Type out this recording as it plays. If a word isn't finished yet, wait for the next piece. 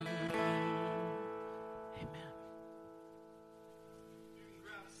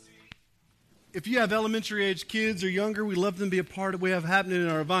If you have elementary age kids or younger, we love them to be a part of what we have happening in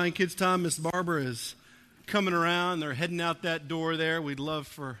our Vine Kids Time. Miss Barbara is coming around. They're heading out that door there. We'd love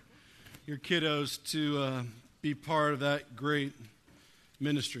for your kiddos to be part of that great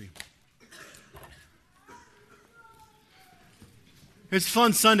ministry. It's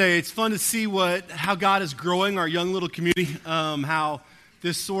Fun Sunday. It's fun to see how God is growing our young little community, how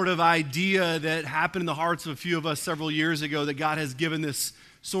this sort of idea that happened in the hearts of a few of us several years ago that God has given this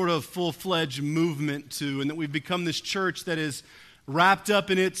sort of full-fledged movement to, and that we've become this church that is wrapped up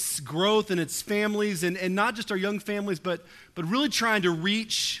in its growth and its families, and not just our young families, but really trying to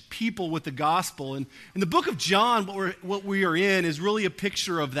reach people with the gospel. And in the book of John, what we are in is really a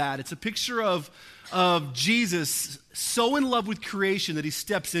picture of that. It's a picture of Jesus so in love with creation that he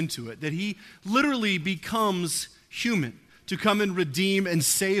steps into it, that he literally becomes human to come and redeem and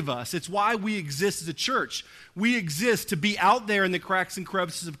save us. It's why we exist as a church. We exist to be out there in the cracks and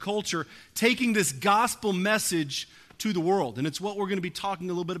crevices of culture, taking this gospel message to the world. And it's what we're going to be talking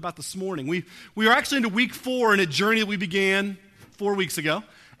a little bit about this morning. We are actually into week 4 in a journey that we began 4 weeks ago.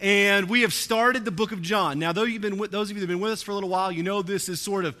 And we have started the book of John. Now, those of you that have been with us for a little while, you know this is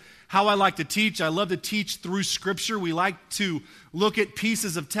sort of how I like to teach. I love to teach through Scripture. We like to look at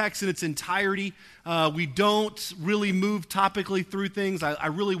pieces of text in its entirety. We don't really move topically through things. I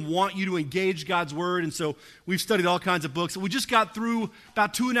really want you to engage God's Word, and so we've studied all kinds of books. We just got through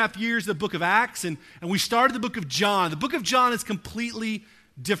about 2.5 years of the book of Acts, and we started the book of John. The book of John is completely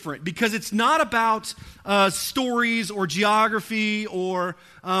different because it's not about stories or geography or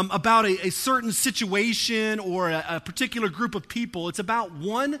about a certain situation or a particular group of people. It's about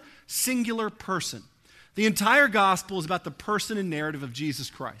one singular person. The entire gospel is about the person and narrative of Jesus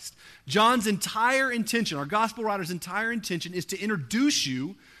Christ. John's entire intention, our gospel writer's entire intention, is to introduce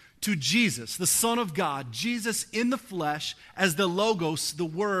you to Jesus, the Son of God, Jesus in the flesh as the Logos, the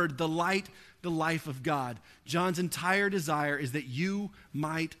Word, the light, the life of God. John's entire desire is that you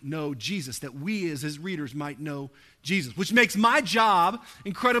might know Jesus, that we as his readers might know Jesus, which makes my job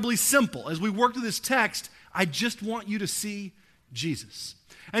incredibly simple. As we work through this text, I just want you to see Jesus.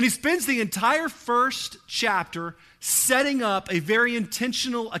 And he spends the entire first chapter setting up a very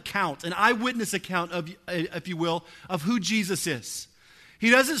intentional account, an eyewitness account, of, if you will, of who Jesus is. He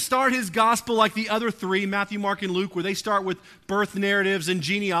doesn't start his gospel like the other three, Matthew, Mark, and Luke, where they start with birth narratives and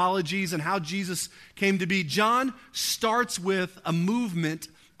genealogies and how Jesus came to be. John starts with a movement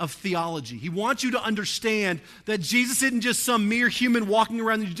of theology. He wants you to understand that Jesus isn't just some mere human walking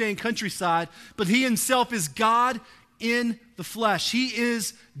around the Judean countryside, but he himself is God in the flesh. He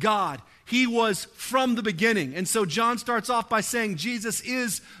is God. He was from the beginning. And so John starts off by saying Jesus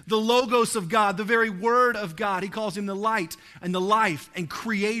is the Logos of God, the very Word of God. He calls him the light and the life and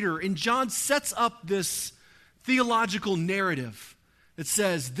creator. And John sets up this theological narrative that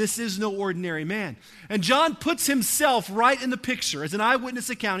says this is no ordinary man. And John puts himself right in the picture. As an eyewitness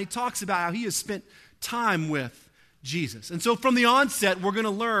account, he talks about how he has spent time with Jesus. And so from the onset, we're going to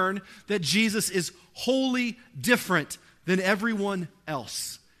learn that Jesus is wholly different than everyone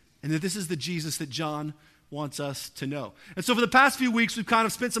else. And that this is the Jesus that John wants us to know. And so for the past few weeks, we've kind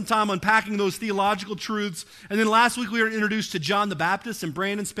of spent some time unpacking those theological truths. And then last week, we were introduced to John the Baptist, and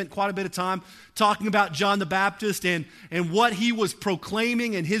Brandon spent quite a bit of time talking about John the Baptist and what he was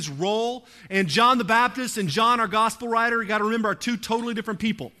proclaiming and his role. And John the Baptist and John, our gospel writer, you got to remember, are two totally different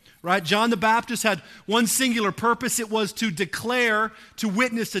people. Right? John the Baptist had one singular purpose. It was to declare, to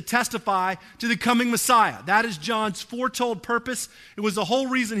witness, to testify to the coming Messiah. That is John's foretold purpose. It was the whole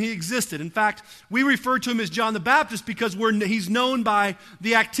reason he existed. In fact, we refer to him as John the Baptist because he's known by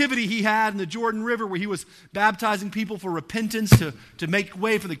the activity he had in the Jordan River where he was baptizing people for repentance to make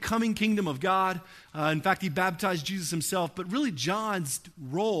way for the coming kingdom of God. In fact, he baptized Jesus himself. But really, John's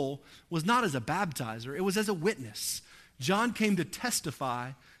role was not as a baptizer. It was as a witness. John came to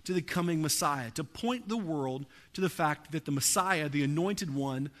testify to the coming Messiah, to point the world to the fact that the Messiah, the anointed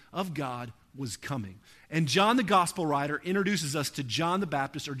one of God, was coming. And John, the gospel writer, introduces us to John the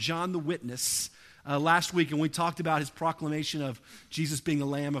Baptist, or John the Witness, last week, and we talked about his proclamation of Jesus being the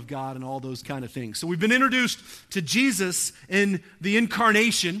Lamb of God and all those kind of things. So we've been introduced to Jesus in the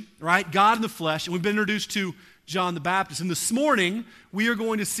incarnation, right? God in the flesh, and we've been introduced to John the Baptist. And this morning, we are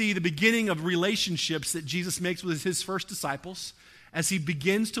going to see the beginning of relationships that Jesus makes with his first disciples as he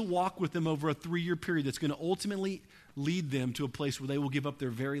begins to walk with them over a 3-year period that's going to ultimately lead them to a place where they will give up their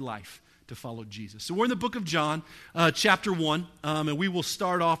very life to follow Jesus. So we're in the book of John, chapter 1, and we will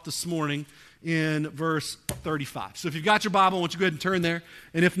start off this morning in verse 35. So if you've got your Bible, I want you to go ahead and turn there.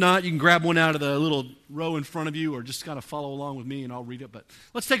 And if not, you can grab one out of the little row in front of you or just kind of follow along with me and I'll read it. But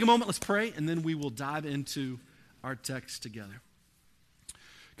let's take a moment, let's pray, and then we will dive into our text together.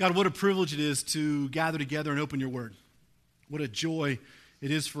 God, what a privilege it is to gather together and open your word. What a joy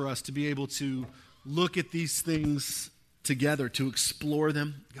it is for us to be able to look at these things together, to explore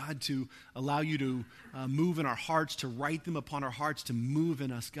them. God, to allow you to move in our hearts, to write them upon our hearts, to move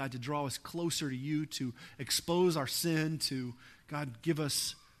in us, God, to draw us closer to you, to expose our sin, to, God, give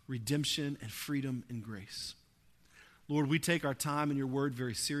us redemption and freedom and grace. Lord, we take our time in your word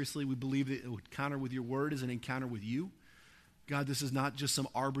very seriously. We believe that an encounter with your word is an encounter with you. God, this is not just some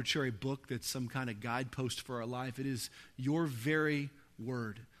arbitrary book that's some kind of guidepost for our life. It is your very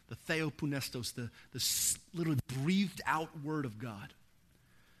word, the theopneustos, the little breathed out word of God.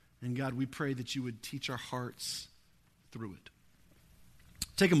 And God, we pray that you would teach our hearts through it.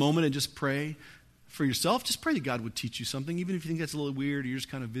 Take a moment and just pray for yourself. Just pray that God would teach you something. Even if you think that's a little weird or you're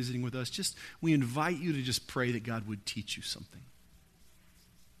just kind of visiting with us, we invite you to just pray that God would teach you something.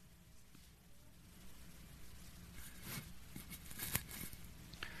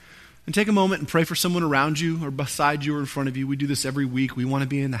 And take a moment and pray for someone around you or beside you or in front of you. We do this every week. We want to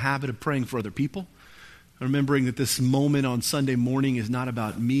be in the habit of praying for other people. Remembering that this moment on Sunday morning is not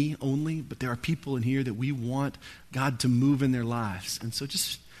about me only, but there are people in here that we want God to move in their lives. And so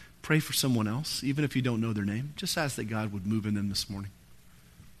just pray for someone else, even if you don't know their name. Just ask that God would move in them this morning.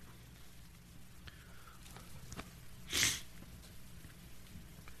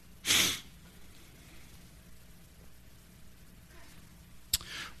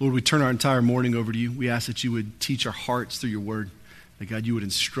 Lord, we turn our entire morning over to you. We ask that you would teach our hearts through your word, that God, you would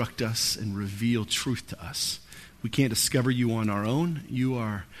instruct us and reveal truth to us. We can't discover you on our own.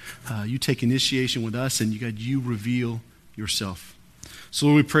 You take initiation with us, and God, you reveal yourself. So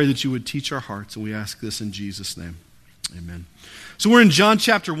Lord, we pray that you would teach our hearts, and we ask this in Jesus' name. Amen. So we're in John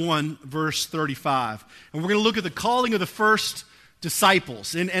chapter 1, verse 35, and we're going to look at the calling of the first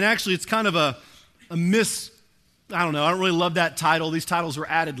disciples. And actually, it's kind of a I don't really love that title. These titles were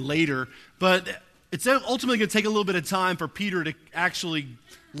added later, but it's ultimately going to take a little bit of time for Peter to actually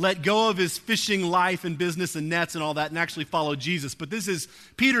let go of his fishing life and business and nets and all that and actually follow Jesus. But this is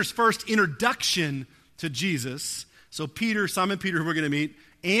Peter's first introduction to Jesus. So Simon Peter, who we're going to meet,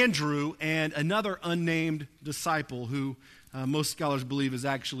 Andrew, and another unnamed disciple who most scholars believe is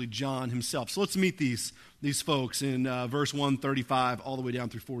actually John himself. So let's meet these folks in verse 135 all the way down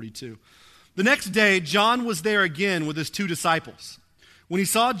through 42. The next day, John was there again with his two disciples. When he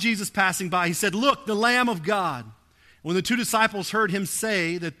saw Jesus passing by, he said, "Look, the Lamb of God." When the two disciples heard him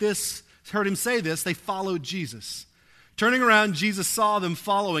say this, they followed Jesus. Turning around, Jesus saw them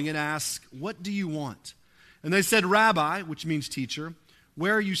following and asked, "What do you want?" And they said, "Rabbi," which means teacher,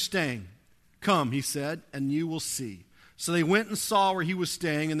 "where are you staying?" "Come," he said, "and you will see." So they went and saw where he was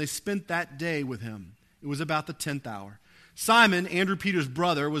staying, and they spent that day with him. It was about the 10th hour. Simon, Andrew Peter's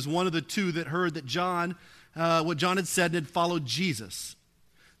brother, was one of the two that heard that what John had said and had followed Jesus.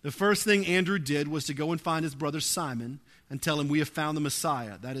 The first thing Andrew did was to go and find his brother Simon and tell him, "We have found the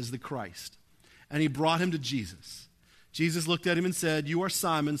Messiah," that is the Christ. And he brought him to Jesus. Jesus looked at him and said, "You are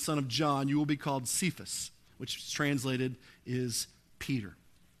Simon, son of John. You will be called Cephas," which translated is Peter.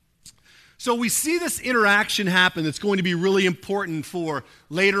 So we see this interaction happen that's going to be really important for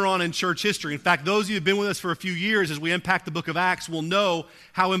later on in church history. In fact, those of you who have been with us for a few years as we unpack the book of Acts will know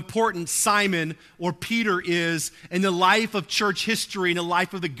how important Simon or Peter is in the life of church history and the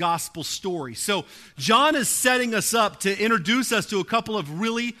life of the gospel story. So John is setting us up to introduce us to a couple of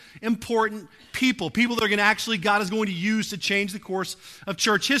really important people that are going to actually, God is going to use to change the course of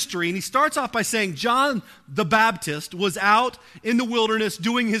church history. And he starts off by saying John the Baptist was out in the wilderness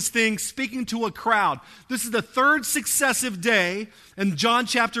doing his thing, speaking to a crowd. This is the third successive day in John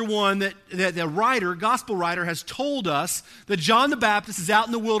chapter 1 that the gospel writer has told us that John the Baptist is out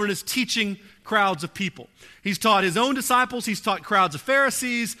in the wilderness teaching crowds of people. He's taught his own disciples, he's taught crowds of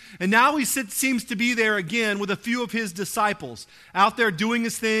Pharisees, and now he seems to be there again with a few of his disciples, out there doing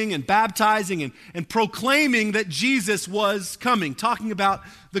his thing and baptizing and proclaiming that Jesus was coming, talking about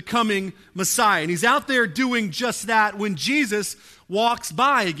the coming Messiah. And he's out there doing just that when Jesus walks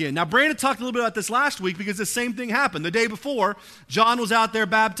by again. Now, Brandon talked a little bit about this last week because the same thing happened. The day before, John was out there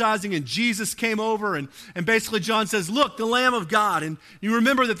baptizing and Jesus came over and basically John says, "Look, the Lamb of God." And you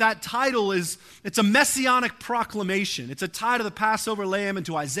remember that title it's a messianic proclamation. It's a tie to the Passover lamb and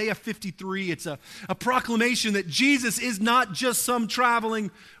to Isaiah 53. It's a proclamation that Jesus is not just some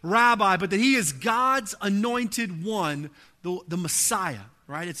traveling rabbi, but that he is God's anointed one, the Messiah,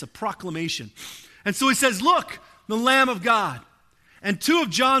 right? It's a proclamation. And so he says, "Look, the Lamb of God." And two of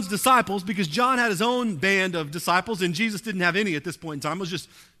John's disciples, because John had his own band of disciples and Jesus didn't have any at this point in time, it was just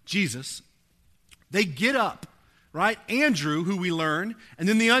Jesus. They get up right? Andrew, who we learn, and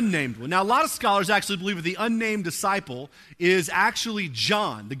then the unnamed one. Now, a lot of scholars actually believe that the unnamed disciple is actually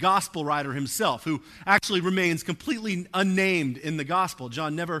John, the gospel writer himself, who actually remains completely unnamed in the gospel.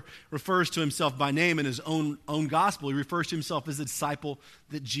 John never refers to himself by name in his own gospel. He refers to himself as the disciple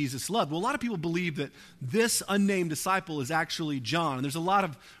that Jesus loved. Well, a lot of people believe that this unnamed disciple is actually John, and there's a lot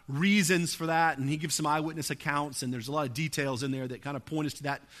of reasons for that, and he gives some eyewitness accounts, and there's a lot of details in there that kind of point us to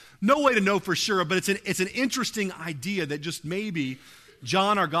that. No way to know for sure, but it's an interesting idea that just maybe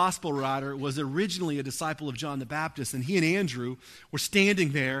John, our gospel writer, was originally a disciple of John the Baptist, and he and Andrew were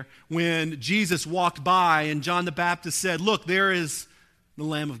standing there when Jesus walked by, and John the Baptist said, "Look, there is the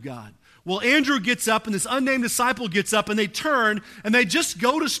Lamb of God." Well, Andrew gets up, and this unnamed disciple gets up, and they turn, and they just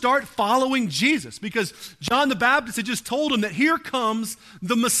go to start following Jesus, because John the Baptist had just told him that here comes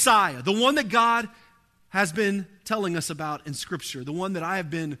the Messiah, the one that God has been telling us about in Scripture, the one that I have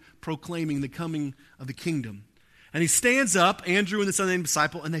been proclaiming, the coming of the kingdom. And he stands up, Andrew and this unnamed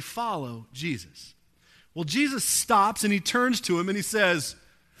disciple, and they follow Jesus. Well, Jesus stops, and he turns to him, and he says,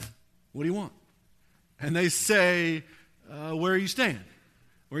 "What do you want?" And they say, "Where are you staying?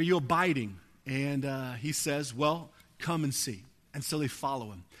 Where are you abiding?" And he says, "Well, come and see." And so they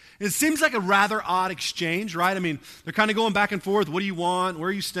follow him. And it seems like a rather odd exchange, right? I mean, they're kind of going back and forth. What do you want? Where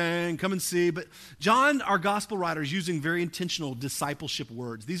are you staying? Come and see. But John, our gospel writer, is using very intentional discipleship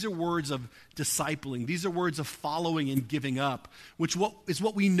words. These are words of discipling. These are words of following and giving up, which is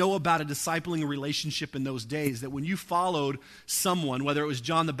what we know about a discipling relationship in those days, that when you followed someone, whether it was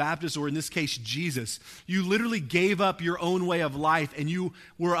John the Baptist or in this case Jesus, you literally gave up your own way of life and you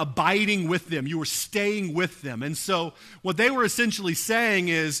were abiding with them. You were staying with them. And so what they were essentially saying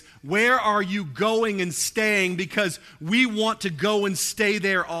is, where are you going and staying? Because we want to go and stay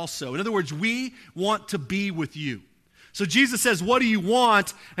there also. In other words, we want to be with you. So Jesus says, "What do you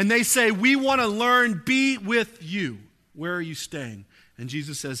want?" And they say, "We want to learn, be with you." Where are you staying? And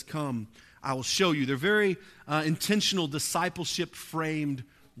Jesus says, "Come, I will show you." They're very intentional discipleship framed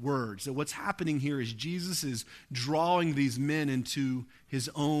words. So what's happening here is Jesus is drawing these men into his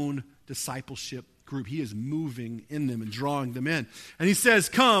own discipleship group. He is moving in them and drawing them in. And he says,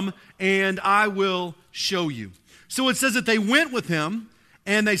 "Come and I will show you." So it says that they went with him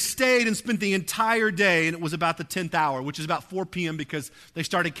and they stayed and spent the entire day, and it was about the 10th hour, which is about 4 p.m. because they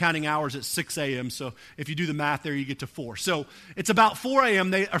started counting hours at 6 a.m. So if you do the math there, you get to 4. So it's about 4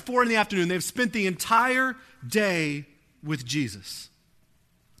 a.m., or 4 in the afternoon. They've spent the entire day with Jesus.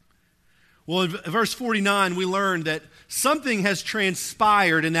 Well, in verse 49, we learn that something has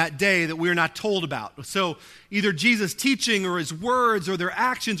transpired in that day that we're not told about. So either Jesus' teaching or his words or their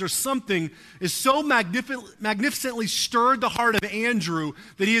actions or something is so magnificently stirred the heart of Andrew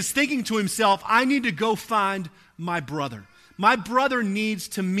that he is thinking to himself, "I need to go find my brother. My brother needs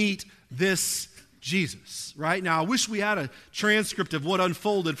to meet this Jesus," right? Now, I wish we had a transcript of what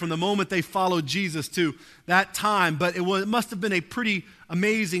unfolded from the moment they followed Jesus to that time, but it must have been a pretty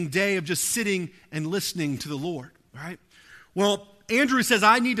amazing day of just sitting and listening to the Lord, right? Well, Andrew says,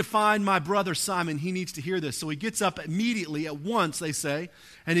 "I need to find my brother Simon. He needs to hear this." So he gets up immediately, at once, they say,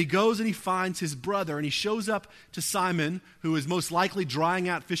 and he goes and he finds his brother, and he shows up to Simon, who is most likely drying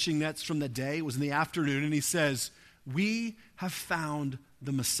out fishing nets from the day. It was in the afternoon, and he says, "We have found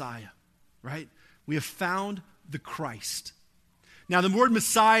the Messiah," right? We have found the Christ. Now, the word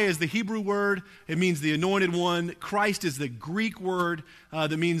Messiah is the Hebrew word. It means the anointed one. Christ is the Greek word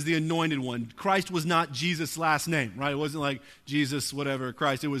that means the anointed one. Christ was not Jesus' last name, right? It wasn't like Jesus, whatever,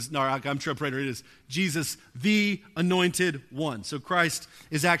 Christ. It was, no, I'm interpreter. It is Jesus, the anointed one. So Christ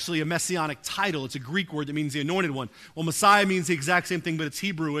is actually a messianic title. It's a Greek word that means the anointed one. Well, Messiah means the exact same thing, but it's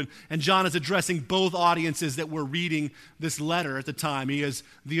Hebrew. And John is addressing both audiences that were reading this letter at the time. He is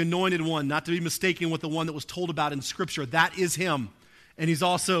the anointed one, not to be mistaken with the one that was told about in Scripture. That is him. And he's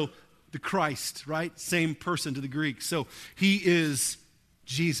also the Christ, right? Same person to the Greek. So he is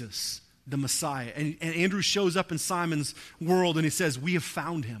Jesus, the Messiah. And Andrew shows up in Simon's world and he says, "We have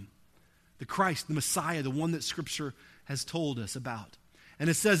found him, the Christ, the Messiah, the one that Scripture has told us about." And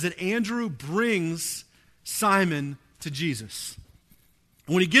it says that Andrew brings Simon to Jesus.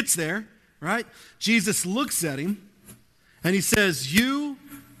 And when he gets there, right, Jesus looks at him and he says, "You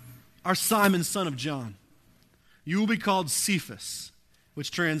are Simon, son of John. You will be called Cephas," which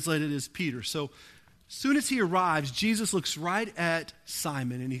translated is Peter. So as soon as he arrives, Jesus looks right at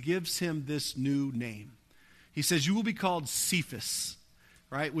Simon and he gives him this new name. He says, "You will be called Cephas,"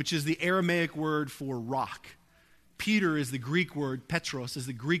 right, which is the Aramaic word for rock. Peter is the Greek word, Petros is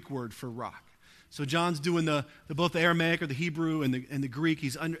the Greek word for rock. So John's doing both the Aramaic or the Hebrew and the Greek.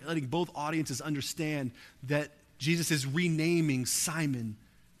 He's letting both audiences understand that Jesus is renaming Simon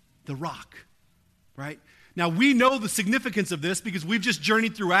the rock, right? Now, we know the significance of this because we've just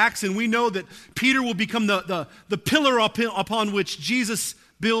journeyed through Acts, and we know that Peter will become the pillar upon which Jesus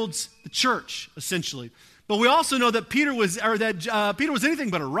builds the church, essentially. But we also know that Peter was anything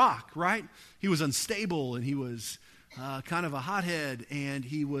but a rock, right? He was unstable, and he was kind of a hothead, and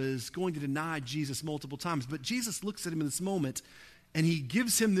he was going to deny Jesus multiple times. But Jesus looks at him in this moment, and he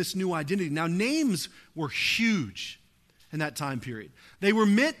gives him this new identity. Now, names were huge in that time period. They were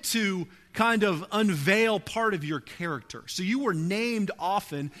meant to kind of unveil part of your character. So you were named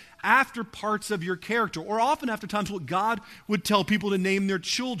often after parts of your character, or often after times what God would tell people to name their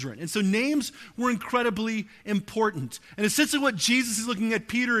children. And so names were incredibly important. And essentially what Jesus is looking at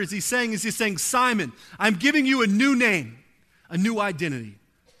Peter is he's saying, Simon, I'm giving you a new name, a new identity,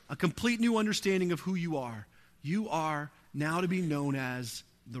 a complete new understanding of who you are. You are now to be known as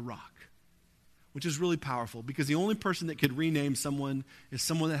the Rock. Which is really powerful because the only person that could rename someone is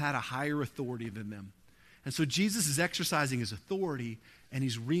someone that had a higher authority than them. And so Jesus is exercising his authority and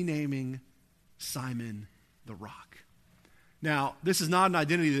he's renaming Simon the Rock. Now, this is not an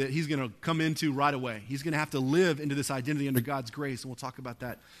identity that he's going to come into right away. He's going to have to live into this identity under God's grace, and we'll talk about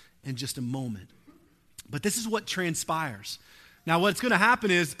that in just a moment. But this is what transpires. Now, what's going to happen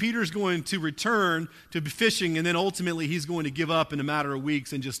is Peter's going to return to fishing, and then ultimately he's going to give up in a matter of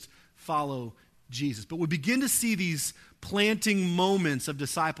weeks and just follow Jesus. But we begin to see these planting moments of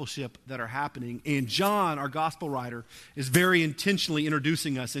discipleship that are happening. And John, our gospel writer, is very intentionally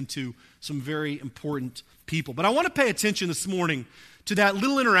introducing us into some very important people. But I want to pay attention this morning to that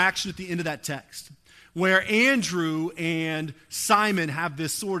little interaction at the end of that text where Andrew and Simon have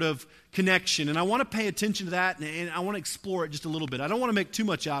this sort of connection. And I want to pay attention to that, and I want to explore it just a little bit. I don't want to make too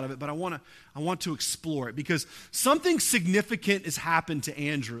much out of it, but I want to explore it because something significant has happened to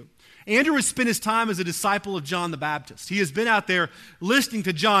Andrew. Andrew has spent his time as a disciple of John the Baptist. He has been out there listening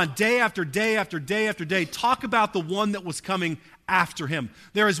to John day after day after day after day talk about the one that was coming after him.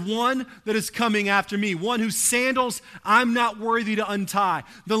 There is one that is coming after me, one whose sandals I'm not worthy to untie.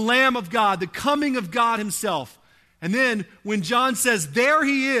 The Lamb of God, the coming of God himself. And then when John says, there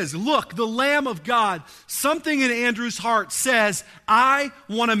he is, look, the Lamb of God, something in Andrew's heart says, I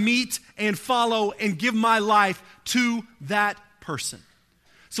want to meet and follow and give my life to that person.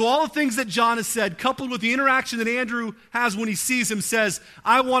 So all the things that John has said, coupled with the interaction that Andrew has when he sees him, says,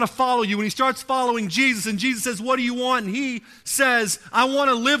 I want to follow you. When he starts following Jesus, and Jesus says, what do you want? And he says, I want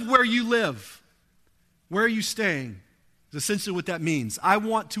to live where you live. Where are you staying? Is essentially what that means. I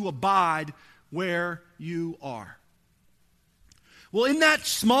want to abide where you are. Well, in that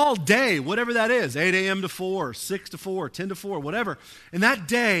small day, whatever that is, 8 a.m. to 4, 6 to 4, 10 to 4, whatever, in that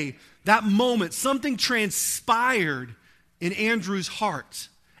day, that moment, something transpired in Andrew's heart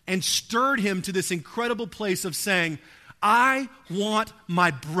and stirred him to this incredible place of saying, I want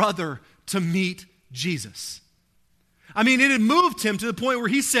my brother to meet Jesus. I mean, it had moved him to the point where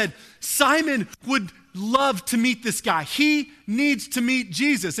he said, Simon would love to meet this guy. He needs to meet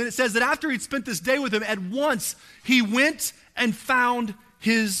Jesus. And it says that after he'd spent this day with him, at once he went and found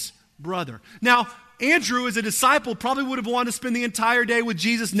his brother. Now, Andrew, as a disciple, probably would have wanted to spend the entire day with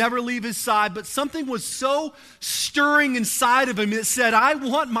Jesus, never leave his side, but something was so stirring inside of him that said, I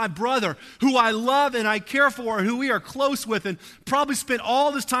want my brother, who I love and I care for, and who we are close with, and probably spent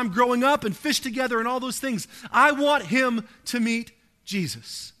all this time growing up and fished together and all those things. I want him to meet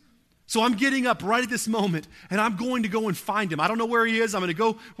Jesus. So I'm getting up right at this moment, and I'm going to go and find him. I don't know where he is. I'm going to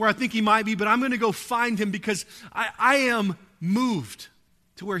go where I think he might be, but I'm going to go find him because I am moved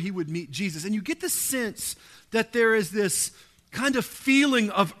to where he would meet Jesus. And you get the sense that there is this kind of feeling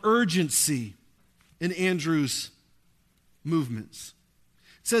of urgency in Andrew's movements.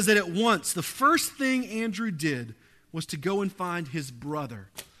 It says that at once, the first thing Andrew did was to go and find his brother.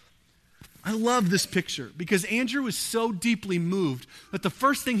 I love this picture because Andrew is so deeply moved that the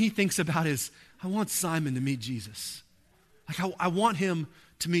first thing he thinks about is, I want Simon to meet Jesus. Like I want him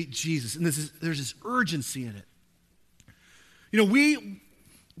to meet Jesus. And there's this urgency in it. You know,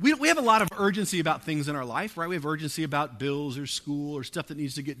 we have a lot of urgency about things in our life, right? We have urgency about bills or school or stuff that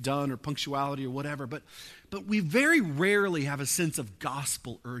needs to get done or punctuality or whatever. But we very rarely have a sense of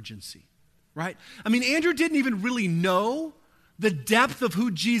gospel urgency, right? I mean, Andrew didn't even really know the depth of who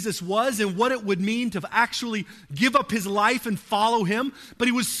Jesus was and what it would mean to actually give up his life and follow him. But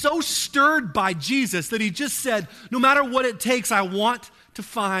he was so stirred by Jesus that he just said, no matter what it takes, I want to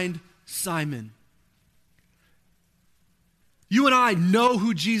find Simon. You and I know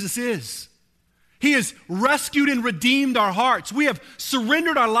who Jesus is. He has rescued and redeemed our hearts. We have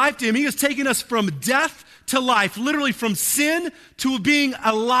surrendered our life to him. He has taken us from death to life, literally from sin to being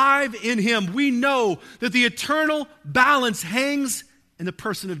alive in him. We know that the eternal balance hangs in the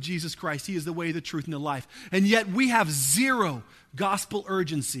person of Jesus Christ. He is the way, the truth, and the life. And yet we have zero gospel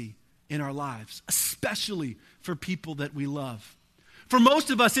urgency in our lives, especially for people that we love. For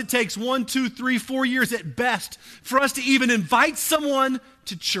most of us, it takes 1, 2, 3, 4 years at best for us to even invite someone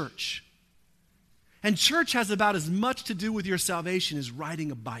to church. And church has about as much to do with your salvation as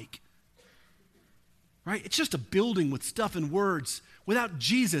riding a bike. Right? It's just a building with stuff and words. Without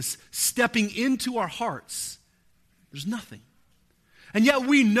Jesus stepping into our hearts, there's nothing. And yet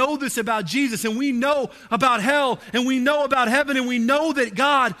we know this about Jesus, and we know about hell, and we know about heaven, and we know that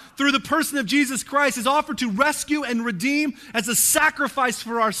God, through the person of Jesus Christ, is offered to rescue and redeem as a sacrifice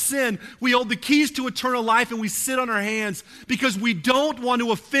for our sin. We hold the keys to eternal life, and we sit on our hands because we don't want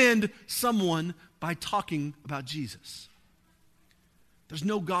to offend someone by talking about Jesus. There's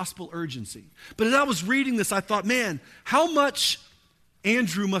no gospel urgency. But as I was reading this, I thought, man, how much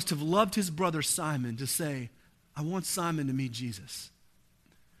Andrew must have loved his brother Simon to say, I want Simon to meet Jesus.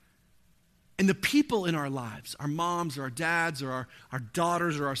 And the people in our lives, our moms or our dads or our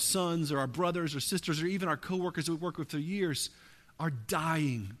daughters or our sons or our brothers or sisters or even our coworkers that we work with for years are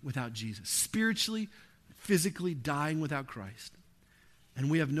dying without Jesus. Spiritually, physically dying without Christ. And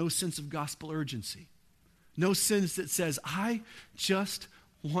we have no sense of gospel urgency. No sense that says, I just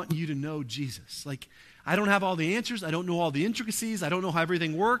want you to know Jesus. Like, I don't have all the answers. I don't know all the intricacies. I don't know how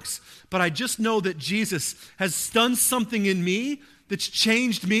everything works. But I just know that Jesus has done something in me that's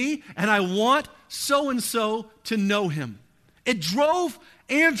changed me, and I want so-and-so to know him. It drove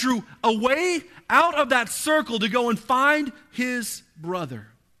Andrew away out of that circle to go and find his brother.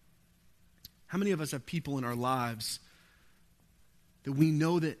 How many of us have people in our lives that we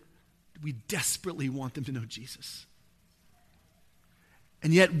know that we desperately want them to know Jesus?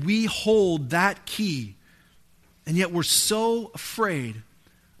 And yet we hold that key, and yet we're so afraid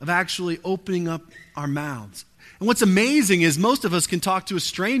of actually opening up our mouths. And what's amazing is most of us can talk to a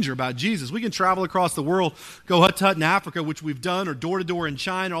stranger about Jesus. We can travel across the world, go hut to hut in Africa, which we've done, or door to door in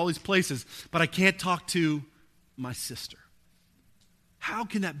China, all these places, but I can't talk to my sister. How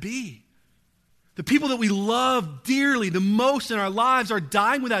can that be? The people that we love dearly the most in our lives are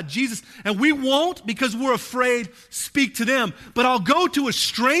dying without Jesus, and we won't, because we're afraid, speak to them. But I'll go to a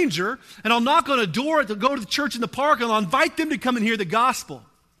stranger, and I'll knock on a door, to go to the church in the park, and I'll invite them to come and hear the gospel.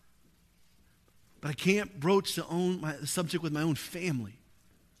 But I can't broach the subject with my own family,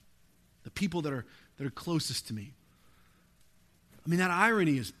 the people that are closest to me. I mean, that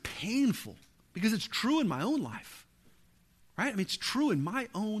irony is painful, because it's true in my own life. Right? I mean, it's true in my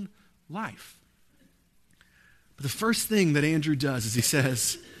own life. But the first thing that Andrew does is he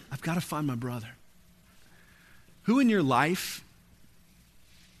says, I've got to find my brother. Who in your life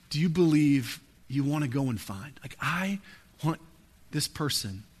do you believe you want to go and find? Like, I want this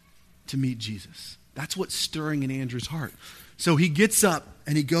person to meet Jesus. That's what's stirring in Andrew's heart. So he gets up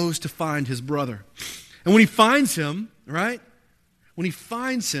and he goes to find his brother. And when he finds him, right? When he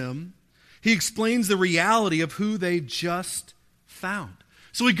finds him, he explains the reality of who they just found.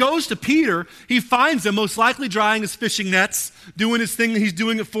 So he goes to Peter, he finds him, most likely drying his fishing nets, doing his thing that he's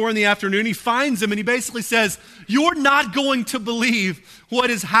doing at 4 p.m. He finds him and he basically says, you're not going to believe what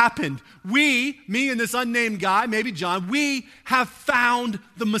has happened. Me and this unnamed guy, maybe John, we have found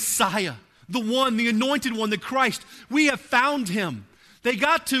the Messiah, the one, the anointed one, the Christ. We have found him. They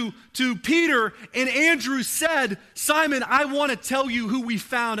got to Peter, and Andrew said, Simon, I want to tell you who we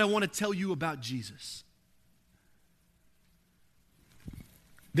found. I want to tell you about Jesus.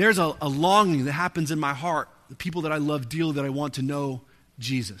 There's a longing that happens in my heart, the people that I love dearly, that I want to know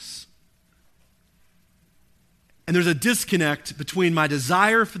Jesus. And there's a disconnect between my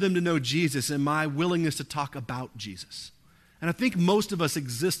desire for them to know Jesus and my willingness to talk about Jesus. And I think most of us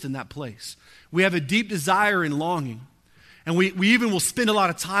exist in that place. We have a deep desire and longing. And we even will spend a lot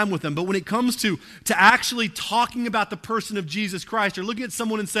of time with them. But when it comes to actually talking about the person of Jesus Christ, or looking at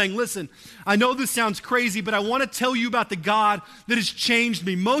someone and saying, listen, I know this sounds crazy, but I want to tell you about the God that has changed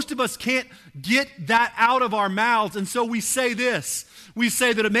me. Most of us can't get that out of our mouths. And so we say this. We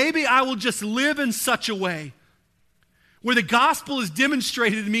say that maybe I will just live in such a way where the gospel is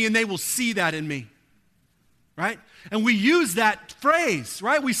demonstrated in me and they will see that in me. Right? And we use that phrase,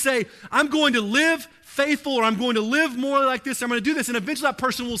 right? We say, I'm going to live faithful, or I'm going to live more like this, I'm going to do this. And eventually that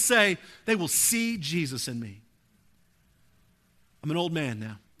person will say, they will see Jesus in me. I'm an old man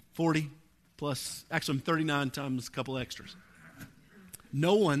now, 40 plus, actually I'm 39 times a couple extras.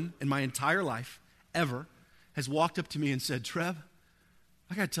 No one in my entire life ever has walked up to me and said, Trev,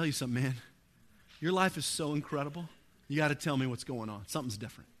 I got to tell you something, man. Your life is so incredible. You got to tell me what's going on. Something's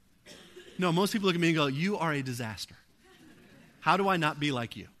different. No, most people look at me and go, you are a disaster. How do I not be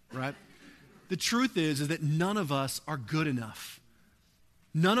like you, right? The truth is that none of us are good enough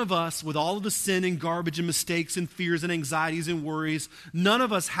None of us, with all of the sin and garbage and mistakes and fears and anxieties and worries, none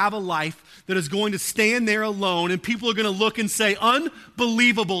of us have a life that is going to stand there alone and people are going to look and say,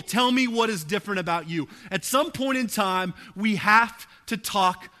 unbelievable, tell me what is different about you. At some point in time, we have to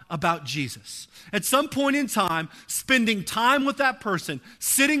talk about Jesus. At some point in time, spending time with that person,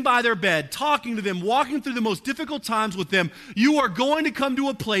 sitting by their bed, talking to them, walking through the most difficult times with them, you are going to come to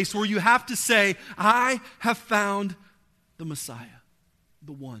a place where you have to say, I have found the Messiah.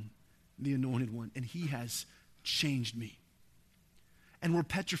 The one, the anointed one, and he has changed me. And we're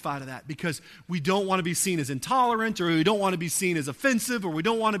petrified of that because we don't want to be seen as intolerant, or we don't want to be seen as offensive, or we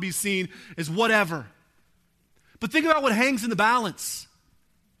don't want to be seen as whatever. But think about what hangs in the balance.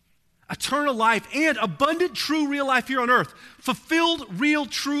 Eternal life and abundant, true, real life here on earth. Fulfilled, real,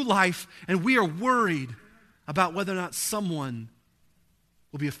 true life, and we are worried about whether or not someone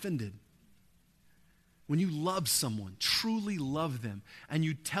will be offended. When you love someone, truly love them, and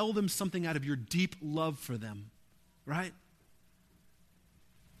you tell them something out of your deep love for them, right?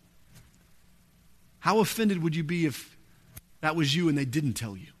 How offended would you be if that was you and they didn't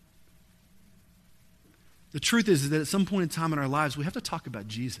tell you? The truth is that at some point in time in our lives, we have to talk about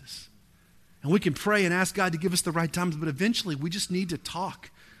Jesus. And we can pray and ask God to give us the right times, but eventually we just need to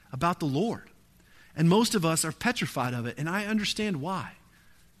talk about the Lord. And most of us are petrified of it, and I understand why.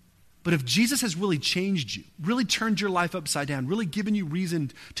 But if Jesus has really changed you, really turned your life upside down, really given you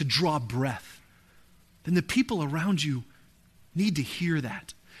reason to draw breath, then the people around you need to hear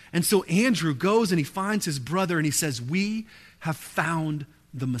that. And so Andrew goes and he finds his brother and he says, we have found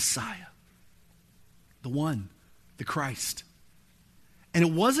the Messiah, the one, the Christ. And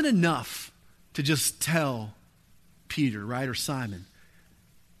it wasn't enough to just tell Peter, right, or Simon.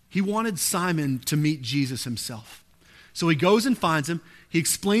 He wanted Simon to meet Jesus himself. So he goes and finds him. He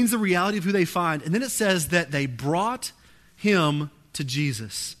explains the reality of who they find. And then it says that they brought him to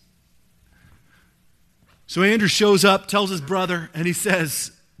Jesus. So Andrew shows up, tells his brother, and he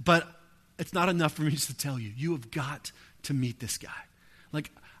says, but it's not enough for me just to tell you. You have got to meet this guy.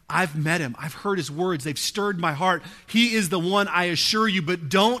 Like, I've met him. I've heard his words. They've stirred my heart. He is the one, I assure you, but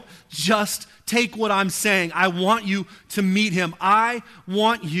don't just take what I'm saying. I want you to meet him. I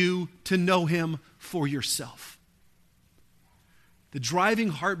want you to know him for yourself. The driving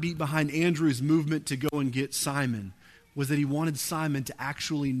heartbeat behind Andrew's movement to go and get Simon was that he wanted Simon to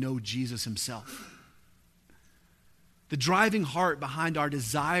actually know Jesus himself. The driving heart behind our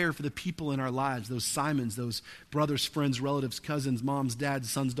desire for the people in our lives, those Simons, those brothers, friends, relatives, cousins, moms, dads,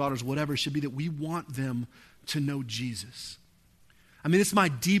 sons, daughters, whatever, should be that we want them to know Jesus. I mean, it's my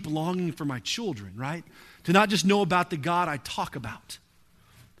deep longing for my children, right? To not just know about the God I talk about.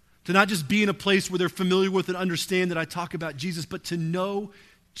 To not just be in a place where they're familiar with and understand that I talk about Jesus, but to know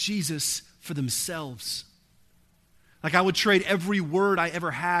Jesus for themselves. Like I would trade every word I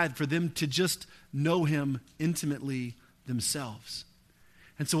ever had for them to just know him intimately themselves.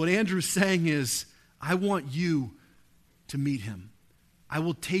 And so what Andrew's saying is, I want you to meet him. I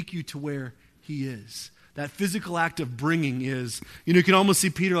will take you to where he is. That physical act of bringing is, you can almost see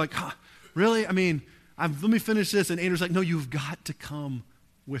Peter like, really? I mean, let me finish this. And Andrew's like, no, you've got to come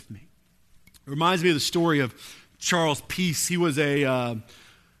with me. It reminds me of the story of Charles Peace. He was a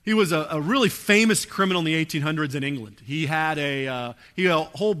really famous criminal in the 1800s in England. He had a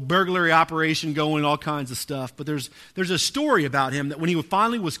whole burglary operation going, all kinds of stuff. But there's a story about him that when he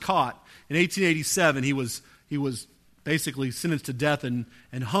finally was caught in 1887, he was basically sentenced to death and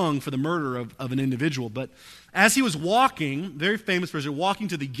hung for the murder of an individual. But as he was walking, very famous person, walking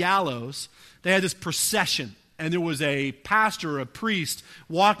to the gallows, they had this procession. And there was a pastor, a priest,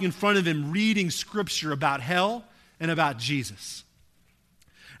 walking in front of him reading scripture about hell and about Jesus.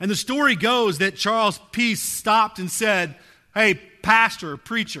 And the story goes that Charles Peace stopped and said, hey, pastor,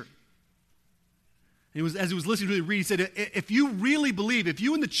 preacher. As he was listening to the read, he said, if you really believe, if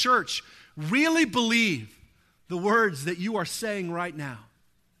you in the church really believe the words that you are saying right now,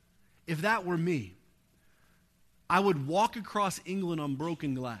 if that were me, I would walk across England on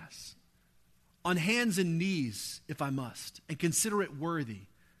broken glass, on hands and knees, if I must, and consider it worthy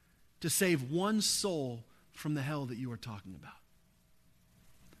to save one soul from the hell that you are talking about.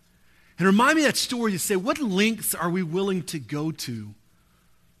 And remind me of that story to say, what lengths are we willing to go to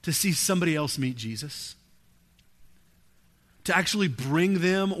see somebody else meet Jesus? To actually bring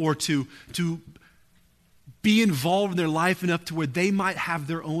them or to be involved in their life enough to where they might have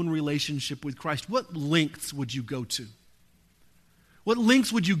their own relationship with Christ. What lengths would you go to? What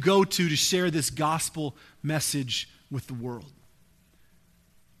lengths would you go to share this gospel message with the world?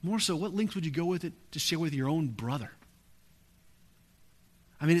 More so, what lengths would you go with it to share with your own brother?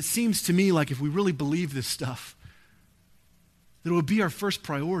 I mean, it seems to me like if we really believe this stuff, That it would be our first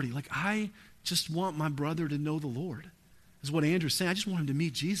priority. Like, I just want my brother to know the Lord. Is what Andrew's saying. I just want him to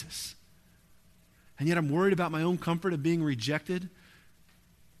meet Jesus. And yet I'm worried about my own comfort of being rejected.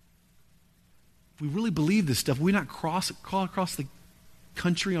 If we really believe this stuff, we not crawl across the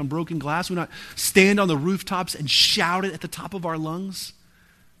country on broken glass. We not stand on the rooftops and shout it at the top of our lungs.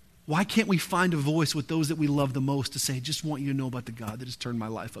 Why can't we find a voice with those that we love the most to say, I just want you to know about the God that has turned my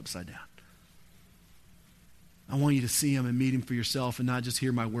life upside down. I want you to see him and meet him for yourself and not just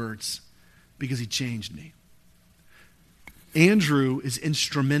hear my words because he changed me. Andrew is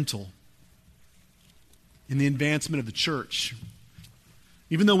instrumental in the advancement of the church.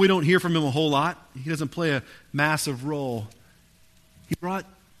 Even though we don't hear from him a whole lot, he doesn't play a massive role. He brought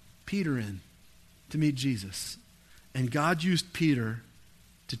Peter in to meet Jesus. And God used Peter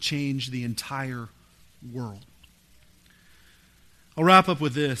to change the entire world. I'll wrap up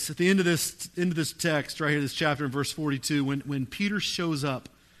with this. At the end of this text right here, this chapter in verse 42, when Peter shows up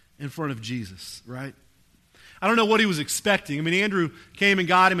in front of Jesus, right? I don't know what he was expecting. I mean, Andrew came and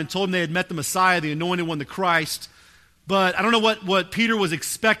got him and told him they had met the Messiah, the anointed one, the Christ. But I don't know what Peter was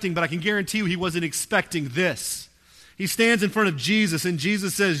expecting, but I can guarantee you he wasn't expecting this. He stands in front of Jesus, and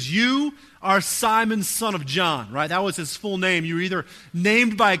Jesus says, you are Simon, son of John, right? That was his full name. You were either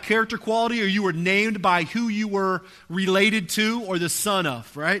named by a character quality or you were named by who you were related to or the son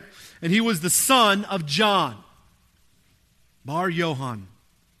of, right? And he was the son of John. Bar Yohan,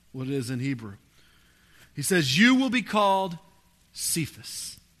 what it is in Hebrew. He says, you will be called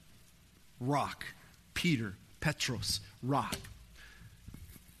Cephas, rock, Peter, Petros, rock.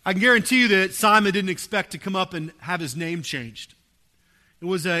 I can guarantee you that Simon didn't expect to come up and have his name changed. It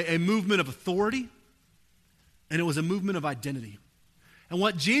was a movement of authority, and it was a movement of identity. And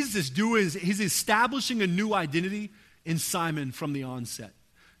what Jesus is doing is he's establishing a new identity in Simon from the onset.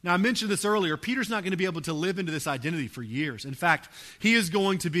 Now, I mentioned this earlier. Peter's not going to be able to live into this identity for years. In fact, he is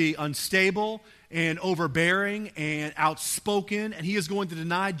going to be unstable and overbearing and outspoken, and he is going to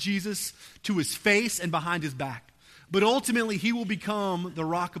deny Jesus to his face and behind his back. But ultimately, he will become the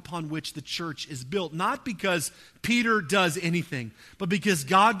rock upon which the church is built. Not because Peter does anything, but because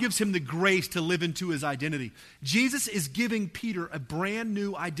God gives him the grace to live into his identity. Jesus is giving Peter a brand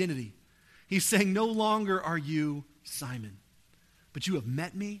new identity. He's saying, no longer are you Simon, but you have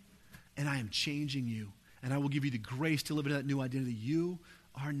met me, and I am changing you. And I will give you the grace to live into that new identity. You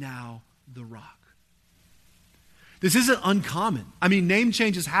are now the rock. This isn't uncommon. I mean, name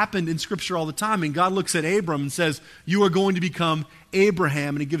changes happened in Scripture all the time. I mean, God looks at Abram and says, you are going to become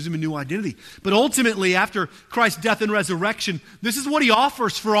Abraham, and he gives him a new identity. But ultimately, after Christ's death and resurrection, this is what he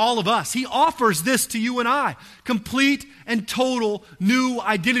offers for all of us. He offers this to you and I, complete and total new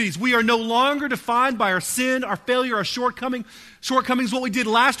identities. We are no longer defined by our sin, our failure, our shortcomings, what we did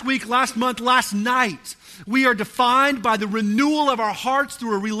last week, last month, last night. We are defined by the renewal of our hearts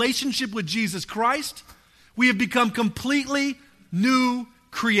through a relationship with Jesus Christ. We have become completely new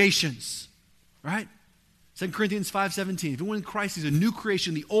creations, right? 2 Corinthians 5:17. If anyone in Christ is a new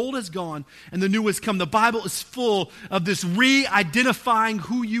creation, the old has gone and the new has come. The Bible is full of this re-identifying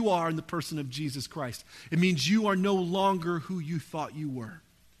who you are in the person of Jesus Christ. It means you are no longer who you thought you were.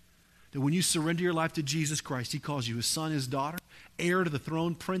 That when you surrender your life to Jesus Christ, he calls you his son, his daughter, heir to the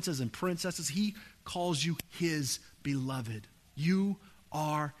throne, princes and princesses. He calls you his beloved. You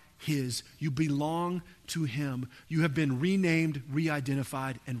are his. You belong to him. You have been renamed,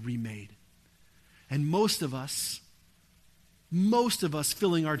 re-identified, and remade. And most of us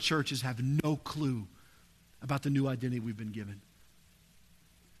filling our churches have no clue about the new identity we've been given.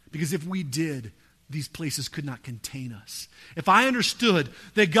 Because if we did, these places could not contain us. If I understood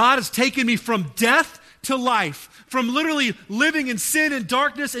that God has taken me from death to life, from literally living in sin and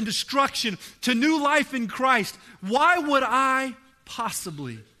darkness and destruction to new life in Christ, why would I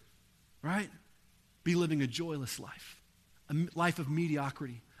possibly, right, be living a joyless life, a life of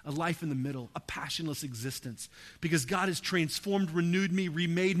mediocrity, a life in the middle, a passionless existence? Because God has transformed, renewed me,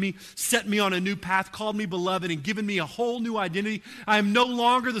 remade me, set me on a new path, called me beloved, and given me a whole new identity. I am no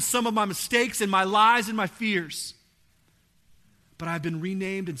longer the sum of my mistakes and my lies and my fears. But I've been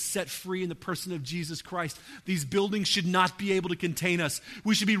renamed and set free in the person of Jesus Christ. These buildings should not be able to contain us.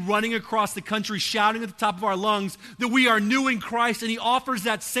 We should be running across the country shouting at the top of our lungs that we are new in Christ, and he offers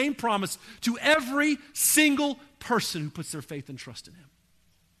that same promise to every single person who puts their faith and trust in him.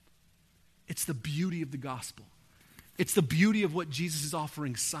 It's the beauty of the gospel. It's the beauty of what Jesus is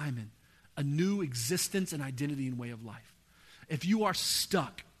offering Simon, a new existence and identity and way of life. If you are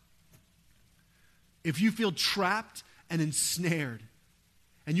stuck, if you feel trapped and ensnared,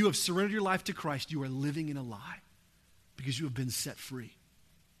 and you have surrendered your life to Christ, you are living in a lie because you have been set free.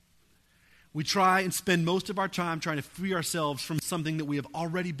 We try and spend most of our time trying to free ourselves from something that we have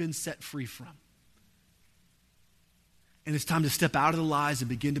already been set free from. And it's time to step out of the lies and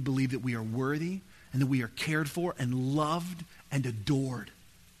begin to believe that we are worthy and that we are cared for and loved and adored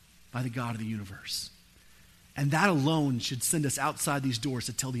by the God of the universe. And that alone should send us outside these doors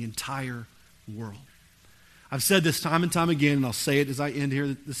to tell the entire world. I've said this time and time again, and I'll say it as I end here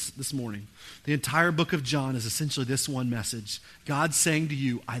this morning. The entire book of John is essentially this one message. God saying to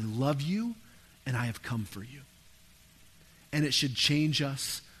you, I love you and I have come for you. And it should change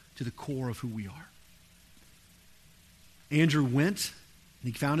us to the core of who we are. Andrew went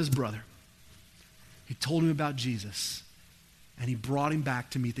and he found his brother. He told him about Jesus, and he brought him back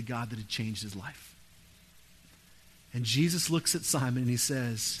to meet the God that had changed his life. And Jesus looks at Simon and he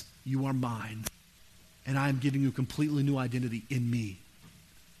says, you are mine, and I am giving you a completely new identity in me.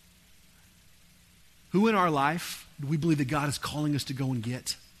 Who in our life do we believe that God is calling us to go and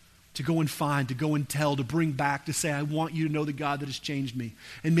get, to go and find, to go and tell, to bring back, to say, I want you to know the God that has changed me?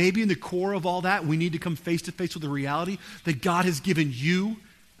 And maybe in the core of all that, we need to come face to face with the reality that God has given you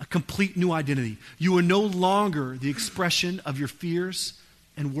a complete new identity. You are no longer the expression of your fears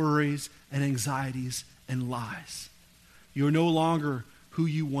and worries and anxieties and lies. You are no longer who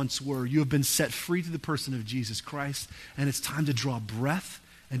you once were. You have been set free to the person of Jesus Christ, and it's time to draw breath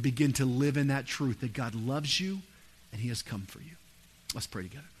and begin to live in that truth that God loves you and he has come for you. Let's pray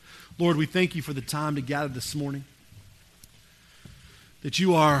together. Lord, we thank you for the time to gather this morning, that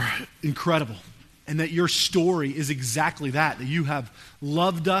you are incredible, and that your story is exactly that you have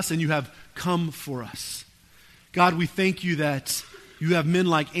loved us and you have come for us. God, we thank you that you have men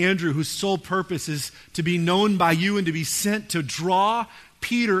like Andrew whose sole purpose is to be known by you and to be sent to draw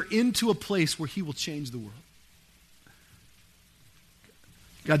Peter into a place where he will change the world.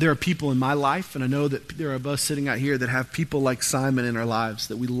 God, there are people in my life, and I know that there are of us sitting out here that have people like Simon in our lives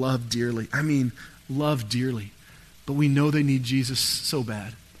that we love dearly. I mean, love dearly. But we know they need Jesus so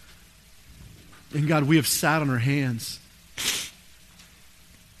bad. And God, we have sat on our hands.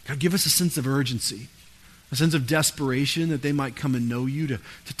 God, give us a sense of urgency, a sense of desperation that they might come and know you, to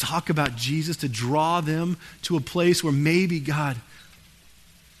talk about Jesus, to draw them to a place where maybe, God,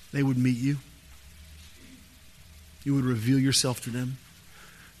 they would meet you. You would reveal yourself to them.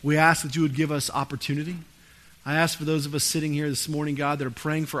 We ask that you would give us opportunity. I ask for those of us sitting here this morning, God, that are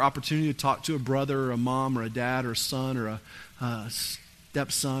praying for opportunity to talk to a brother or a mom or a dad or a son or a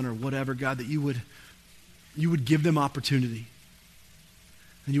stepson or whatever, God, that you would give them opportunity.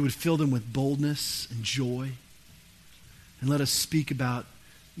 And you would fill them with boldness and joy. And let us speak about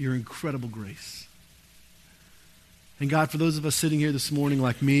your incredible grace. And God, for those of us sitting here this morning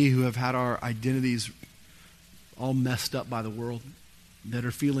like me who have had our identities all messed up by the world, that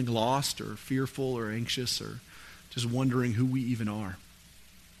are feeling lost or fearful or anxious or just wondering who we even are.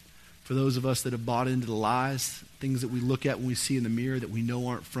 For those of us that have bought into the lies, things that we look at when we see in the mirror that we know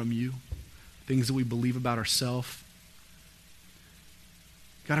aren't from you, things that we believe about ourselves.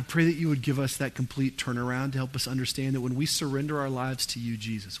 God, I pray that you would give us that complete turnaround to help us understand that when we surrender our lives to you,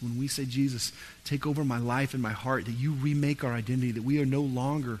 Jesus, when we say, Jesus, take over my life and my heart, that you remake our identity, that we are no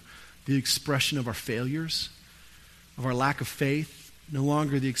longer the expression of our failures, of our lack of faith, no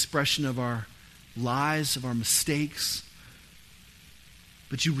longer the expression of our lies, of our mistakes,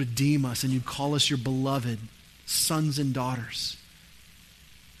 but you redeem us and you call us your beloved sons and daughters.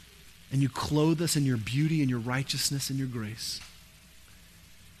 And you clothe us in your beauty and your righteousness and your grace.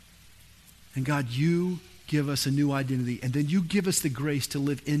 And God, you give us a new identity, and then you give us the grace to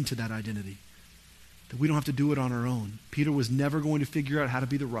live into that identity, that we don't have to do it on our own. Peter was never going to figure out how to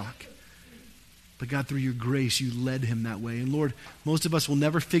be the rock. But God, through your grace, you led him that way. And Lord, most of us will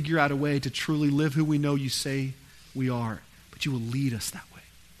never figure out a way to truly live who we know you say we are, but you will lead us that way.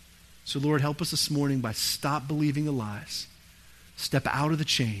 So Lord, help us this morning by stop believing the lies, step out of the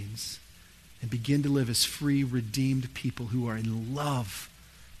chains, and begin to live as free, redeemed people who are in love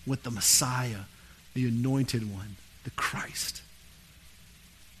with the Messiah, the anointed one, the Christ,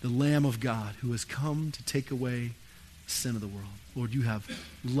 the Lamb of God who has come to take away the sin of the world. Lord, you have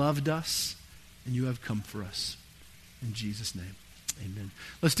loved us, and you have come for us. In Jesus' name, amen.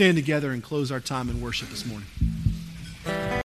 Let's stand together and close our time in worship this morning.